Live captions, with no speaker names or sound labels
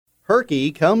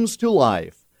Herky comes to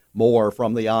life. More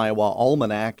from the Iowa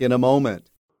Almanac in a moment.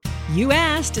 You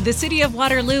asked, the City of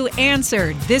Waterloo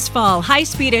answered. This fall,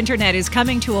 high-speed internet is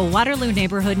coming to a Waterloo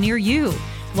neighborhood near you.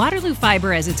 Waterloo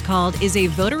Fiber, as it's called, is a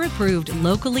voter-approved,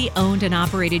 locally owned and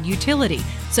operated utility.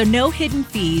 So no hidden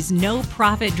fees, no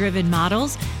profit-driven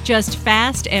models, just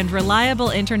fast and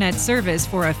reliable internet service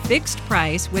for a fixed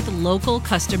price with local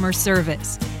customer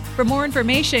service. For more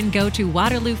information, go to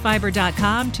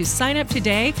waterloofiber.com to sign up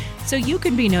today so you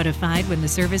can be notified when the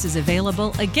service is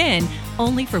available, again,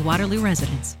 only for Waterloo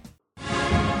residents.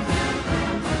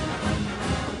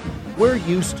 We're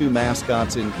used to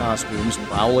mascots in costumes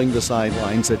prowling the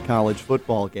sidelines at college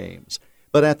football games.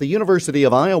 But at the University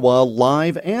of Iowa,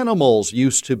 live animals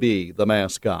used to be the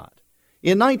mascot.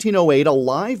 In 1908, a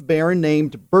live bear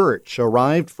named Birch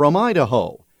arrived from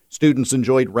Idaho. Students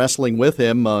enjoyed wrestling with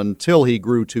him until he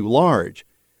grew too large.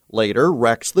 Later,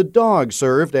 Rex the dog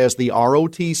served as the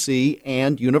ROTC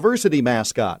and university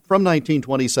mascot from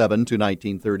 1927 to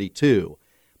 1932.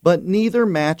 But neither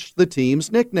matched the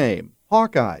team's nickname,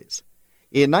 Hawkeyes.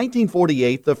 In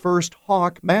 1948, the first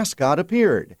hawk mascot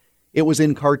appeared. It was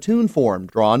in cartoon form,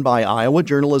 drawn by Iowa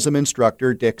journalism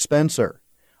instructor Dick Spencer.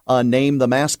 A Name the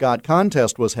Mascot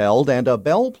contest was held, and a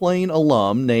Belle Plaine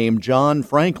alum named John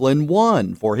Franklin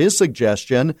won for his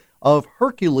suggestion of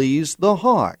Hercules the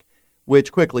Hawk,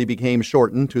 which quickly became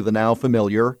shortened to the now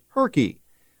familiar Herky.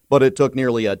 But it took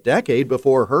nearly a decade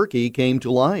before Herky came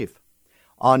to life.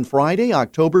 On Friday,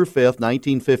 October 5,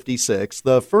 1956,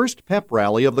 the first pep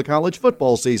rally of the college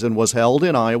football season was held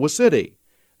in Iowa City.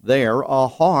 There, a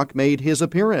hawk made his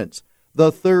appearance,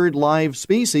 the third live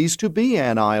species to be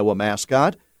an Iowa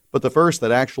mascot, but the first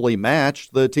that actually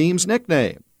matched the team's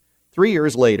nickname. 3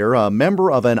 years later, a member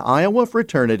of an Iowa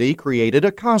fraternity created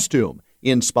a costume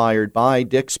inspired by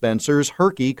Dick Spencer's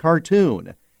Herky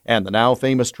cartoon, and the now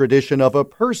famous tradition of a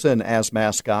person as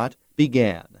mascot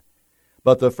began.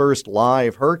 But the first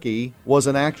live Herky was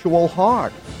an actual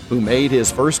hawk, who made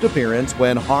his first appearance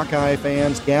when Hawkeye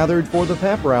fans gathered for the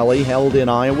pep rally held in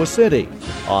Iowa City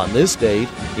on this date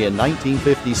in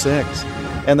 1956.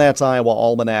 And that's Iowa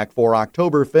Almanac for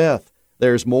October 5th.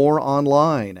 There's more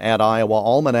online at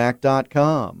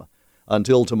iowaalmanac.com.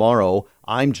 Until tomorrow,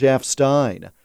 I'm Jeff Stein.